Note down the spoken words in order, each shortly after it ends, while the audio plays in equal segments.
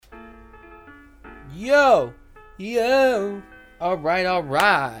Yo. Alright.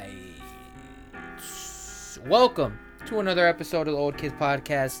 Welcome to another episode of the Old Kids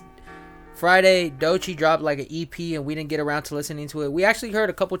Podcast. Friday, Doechii dropped like an EP and we didn't get around to listening to it. We actually heard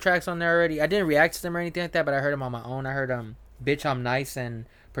a couple tracks on there already. I didn't react to them or anything like that, but I heard them on my own. I heard Bitch I'm Nice and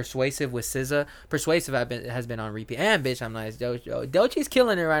Persuasive with SZA. Persuasive has been on repeat. And Bitch I'm Nice. Doechii's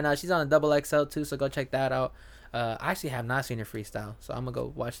killing it right now. She's on a XXL too, so go check that out. I actually have not seen her freestyle, so I'm going to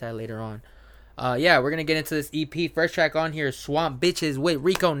go watch that later on. Yeah, we're gonna get into this EP. First track on here is Swamp Bitches with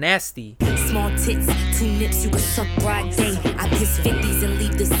Rico Nasty. Small tits, 2 nips, you can suck broad day. I piss 50s and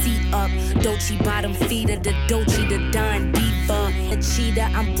leave the seat up. Doechii bottom feeder, the Doechii, the Don Diva. A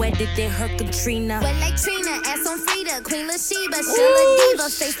cheetah, I'm wetter than her Katrina. Wet like Trina, ass on Frida, Queen LaShiba, Shilla Diva,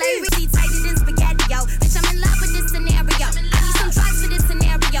 face like really tighter than spaghetti, yo. Bitch, I'm in love with this scenario. I need some drugs for this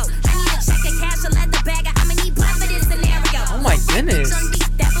scenario. I need a check of cash, a leather bag, I'ma need blood for this scenario. Oh my goodness.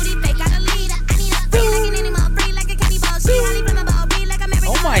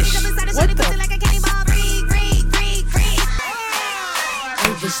 Oh my, what the? I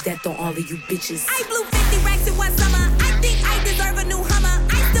wish that on all of you bitches. I blew 50 racks in one summer. I think I deserve a new Hummer.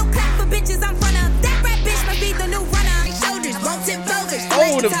 I still clap for bitches I'm front of. That rap bitch must be the new runner. Shoulders, won't tip focus.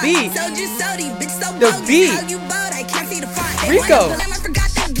 Oh, the beat. The beat. Rico.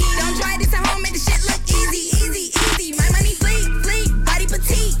 Don't try this at home, make the shit look easy. My money fleet, body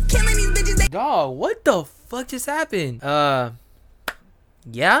petite. Killing these bitches. Dog, what the fuck just happened?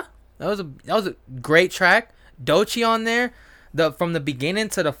 Yeah, that was a great track. Doechii on there, from the beginning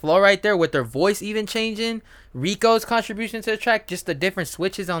to the flow right there with their voice even changing. Rico's contribution to the track, just the different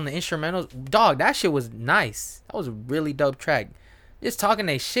switches on the instrumentals. Dog, that shit was nice. That was a really dope track. Just talking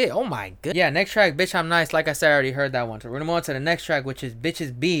they shit. Oh my god. Yeah, next track, Bitch I'm Nice. Like I said, I already heard that one. So we're gonna move on to the next track, which is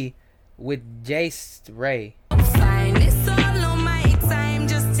Bitches B with Jace Ray.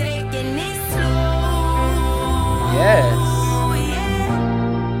 Yes.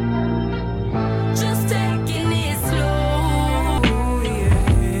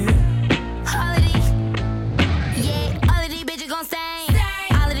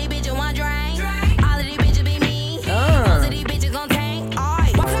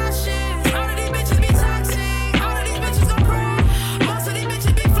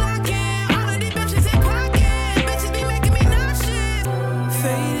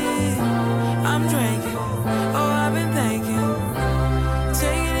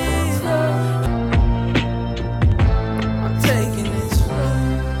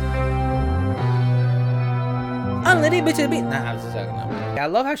 Nah, I was just joking. I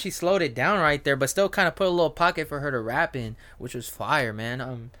love how she slowed it down right there, but still kind of put a little pocket for her to rap in, which was fire,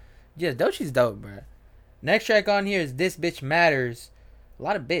 man. Yeah, Doechii's dope, bro. Next track on here is This Bitch Matters. A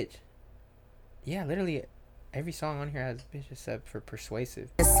lot of bitch. Yeah, literally every song on here has bitch except for Persuasive.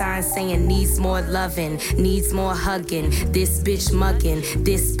 A sign saying needs more loving, needs more hugging. This bitch mugging,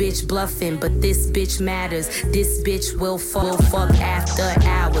 this bitch bluffing, but this bitch matters. This bitch will fuck after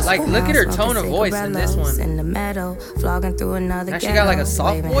hours. Like, look at her tone of voice in this one. In the meadow, vlogging through another. Now she got like a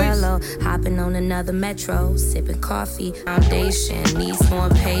soft voice. Hello, hopping on another metro, sipping coffee. Foundation needs more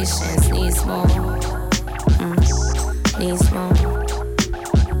patience, needs more. Needs more.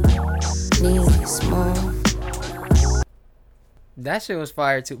 That shit was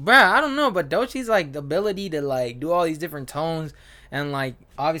fire too, bruh. I don't know, but Doechii's like the ability to like do all these different tones and like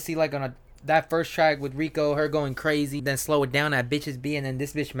obviously like on that first track with Rico, her going crazy, then slow it down at Bitches B, and then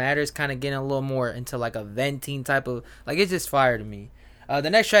This Bitch Matters, kind of getting a little more into like a venting type of like, it's just fire to me. The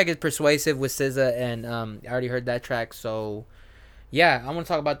next track is Persuasive with SZA, and I already heard that track, so yeah, I want to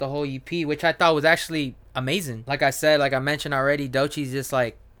talk about the whole EP, which I thought was actually amazing. Like I said, like I mentioned already, Doechii's just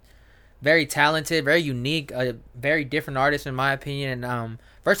like very talented, very unique, a very different artist in my opinion. And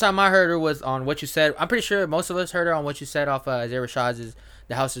first time I heard her was on What You Said. I'm pretty sure most of us heard her on What You Said off Isaiah Rashad's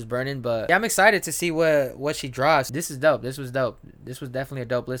The House Is Burning. But yeah, I'm excited to see what she drops. This is dope. This was dope. This was definitely a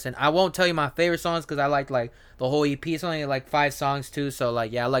dope listen. I won't tell you my favorite songs because I like the whole EP. It's only like 5 songs too, so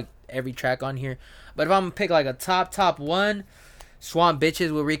like yeah, I like every track on here. But if I'm gonna pick like a top one, Swamp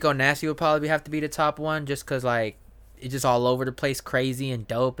Bitches with Rico Nasty would probably have to be the top one, just because like it's just all over the place, crazy and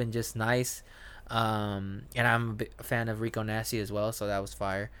dope and just nice. And I'm a fan of Rico Nasty as well, so that was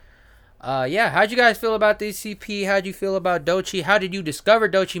fire. Yeah, how'd you guys feel about this EP? How'd you feel about Doechii? How did you discover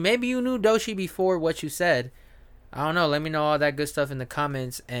Doechii? Maybe you knew Doechii before What You Said. I don't know. Let me know all that good stuff in the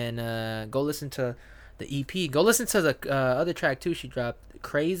comments, and go listen to the EP. Go listen to the other track too she dropped,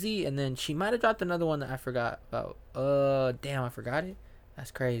 Crazy, and then she might have dropped another one that I forgot about. Damn, I forgot it.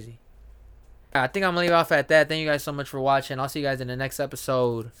 That's crazy. I think I'm gonna leave off at that. Thank you guys so much for watching. I'll see you guys in the next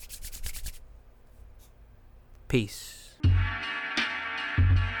episode. Peace.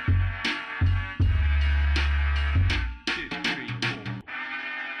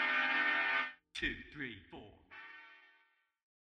 2, 3, 4.